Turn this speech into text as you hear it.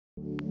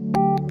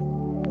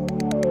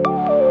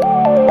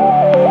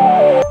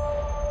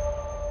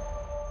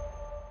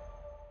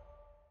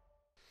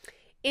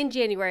In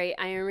January,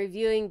 I am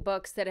reviewing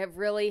books that have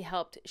really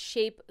helped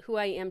shape who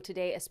I am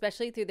today,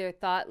 especially through their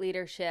thought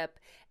leadership.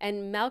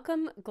 And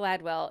Malcolm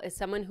Gladwell is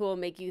someone who will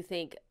make you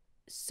think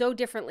so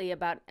differently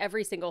about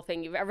every single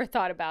thing you've ever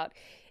thought about.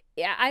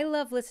 Yeah, I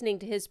love listening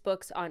to his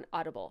books on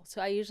Audible.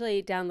 So I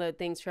usually download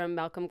things from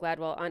Malcolm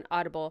Gladwell on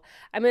Audible.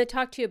 I'm going to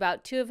talk to you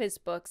about two of his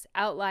books,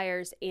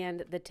 Outliers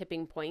and The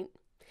Tipping Point.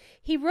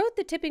 He wrote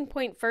The Tipping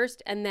Point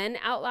first and then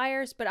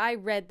Outliers, but I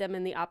read them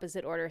in the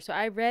opposite order. So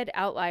I read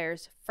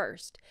Outliers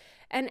first.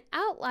 And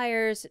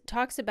Outliers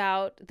talks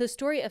about the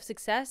story of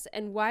success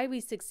and why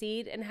we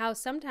succeed and how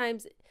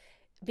sometimes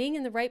being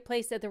in the right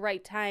place at the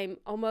right time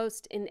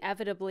almost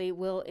inevitably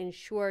will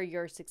ensure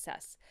your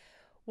success.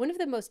 One of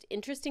the most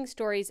interesting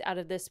stories out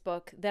of this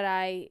book that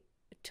I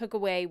took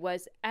away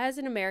was, as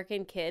an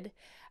American kid,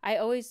 I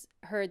always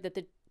heard that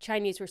the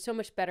Chinese were so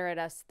much better at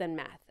us than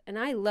math. And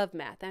I love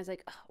math. And I was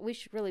like, oh, we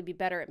should really be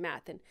better at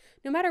math. And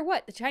no matter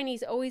what, the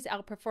Chinese always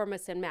outperform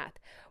us in math.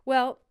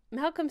 Well,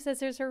 Malcolm says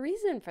there's a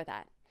reason for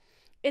that.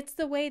 It's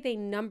the way they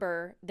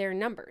number their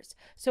numbers.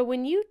 So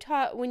when you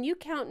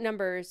count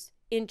numbers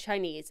in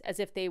Chinese as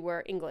if they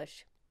were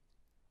English,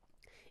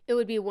 it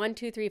would be 1,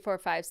 2, 3, 4,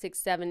 5, 6,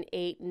 7,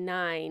 8,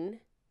 9,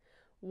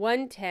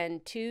 1,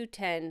 10, 2,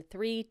 10,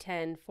 3,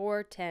 10,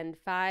 4, 10,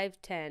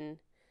 5, 10,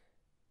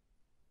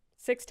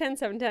 6, 10,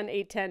 7, 10,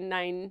 8, 10,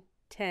 9,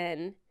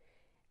 10,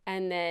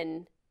 and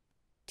then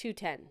 2,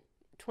 10,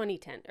 20,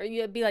 10, or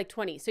you'd be like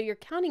 20. So you're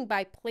counting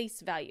by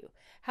place value.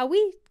 How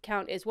we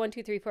count is 1,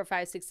 2, 3, 4,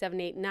 5, 6,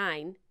 7, 8,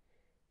 9,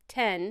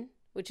 10,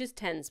 which is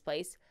 10's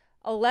place,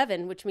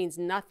 11, which means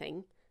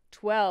nothing,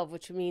 12,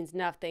 which means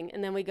nothing,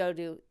 and then we go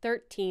to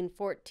 13,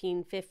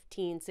 14,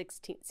 15,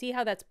 16. See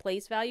how that's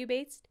place value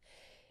based?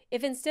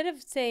 If instead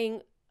of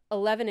saying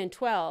 11 and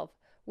 12,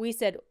 we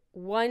said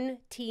 1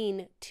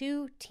 teen,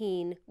 2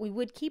 teen, we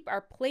would keep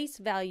our place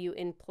value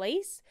in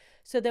place.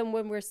 So then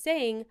when we're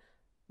saying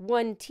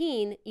 1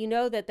 teen, you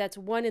know that that's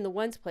 1 in the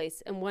ones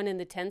place and 1 in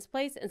the tens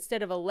place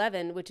instead of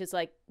 11, which is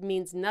like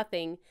means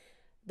nothing.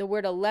 The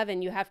word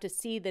 11, you have to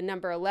see the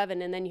number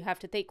 11 and then you have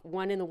to think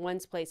 1 in the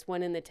ones place,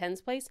 1 in the tens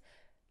place.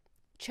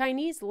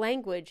 Chinese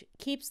language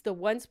keeps the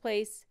ones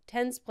place,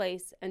 tens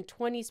place, and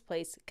 20s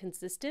place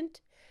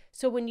consistent.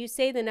 So when you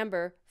say the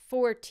number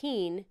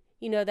 14,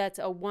 you know that's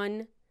a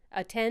 1,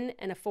 a 10,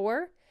 and a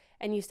 4.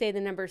 And you say the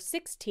number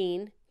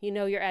 16, you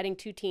know you're adding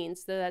 2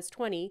 teens, so that's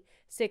 20.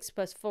 6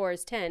 plus 4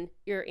 is 10.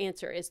 Your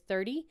answer is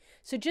 30.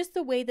 So just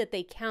the way that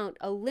they count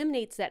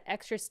eliminates that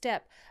extra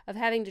step of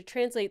having to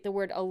translate the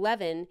word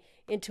 11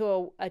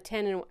 into a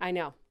 10. And I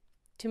know,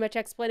 too much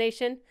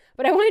explanation,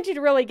 but I wanted you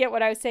to really get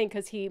what I was saying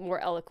because he more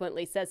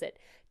eloquently says it.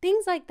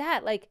 Things like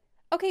that, like,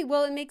 okay,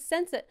 well, it makes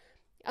sense that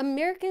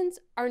Americans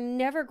are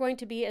never going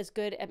to be as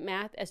good at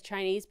math as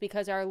Chinese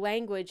because our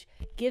language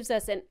gives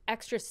us an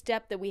extra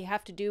step that we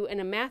have to do in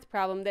a math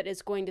problem that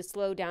is going to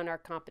slow down our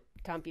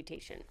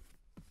computation.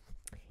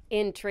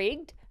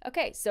 Intrigued?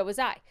 Okay, so was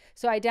I.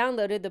 So I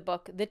downloaded the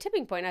book, The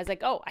Tipping Point. I was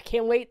like, oh, I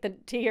can't wait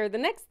to hear the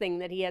next thing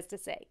that he has to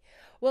say.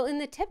 Well, in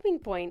The Tipping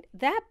Point,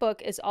 that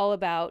book is all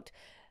about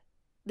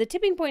the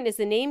tipping point is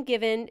the name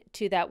given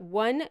to that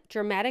one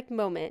dramatic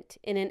moment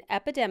in an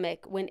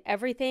epidemic when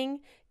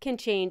everything can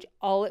change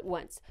all at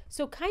once.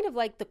 So kind of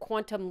like the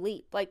quantum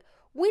leap. Like,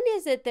 when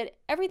is it that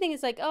everything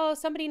is like, oh,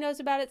 somebody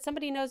knows about it,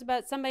 somebody knows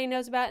about it, somebody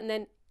knows about it, and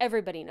then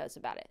everybody knows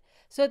about it?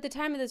 So at the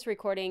time of this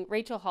recording,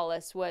 Rachel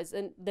Hollis was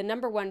the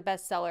 #1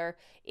 bestseller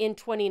in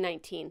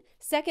 2019,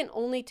 second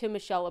only to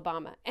Michelle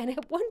Obama. And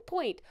at one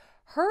point,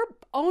 her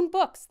own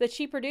books that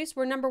she produced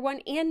were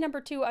 #1 and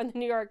 #2 on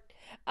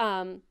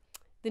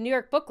the New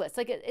York book list.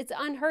 Like, it's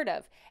unheard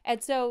of.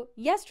 And so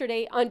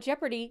yesterday on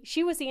Jeopardy,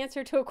 she was the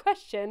answer to a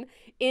question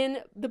in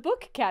the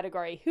book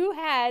category. Who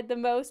had the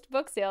most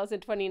book sales in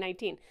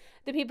 2019?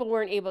 The people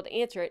weren't able to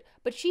answer it,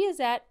 but she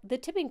is at the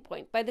tipping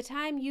point. By the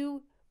time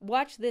you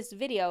watch this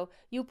video,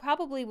 you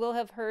probably will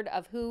have heard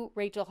of who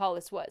Rachel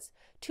Hollis was.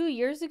 2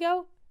 years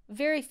ago,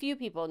 very few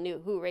people knew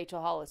who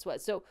Rachel Hollis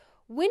was. So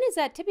when is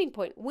that tipping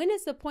point? When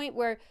is the point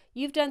where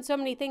you've done so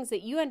many things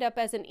that you end up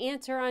as an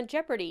answer on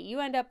Jeopardy? You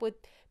end up with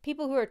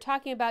people who are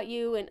talking about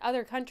you in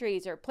other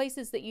countries or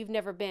places that you've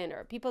never been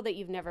or people that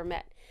you've never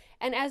met.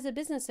 And as a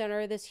business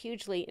owner, this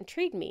hugely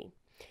intrigued me.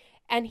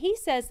 And he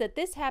says that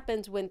this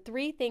happens when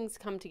 3 things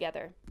come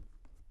together.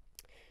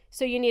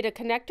 So you need a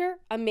connector,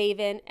 a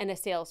maven, and a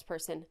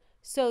salesperson.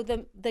 So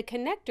the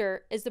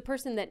connector is the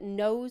person that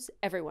knows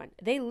everyone.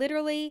 They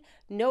literally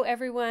know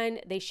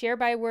everyone. They share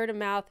by word of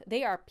mouth.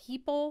 They are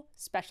people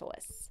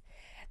specialists.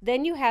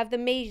 Then you have the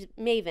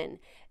maven.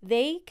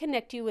 They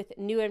connect you with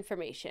new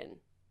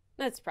information.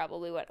 That's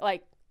probably what,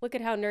 like, look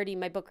at how nerdy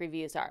my book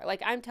reviews are.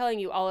 Like, I'm telling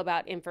you all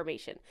about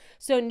information.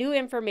 So new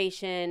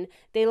information,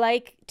 they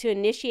like to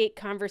initiate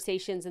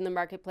conversations in the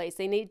marketplace.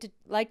 They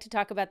like to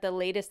talk about the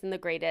latest and the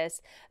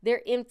greatest. They're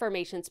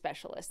information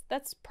specialists.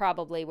 That's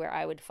probably where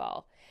I would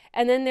fall.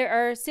 And then there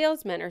are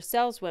salesmen or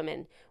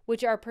saleswomen,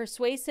 which are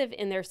persuasive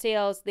in their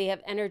sales. They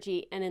have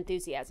energy and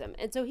enthusiasm.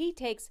 And so he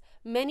takes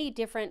many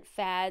different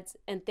fads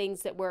and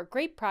things that were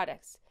great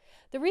products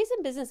The reason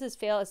businesses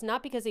fail is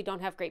not because they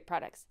don't have great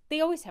products. They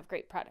always have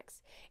great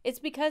products. It's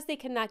because they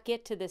cannot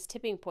get to this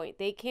tipping point.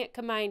 They can't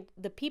combine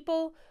the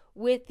people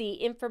with the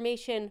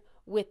information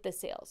with the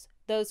sales,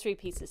 those three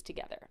pieces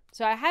together.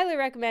 So I highly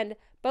recommend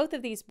both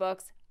of these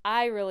books.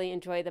 I really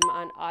enjoy them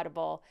on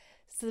Audible.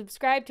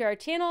 Subscribe to our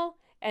channel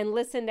and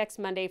listen next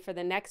Monday for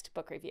the next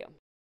book review.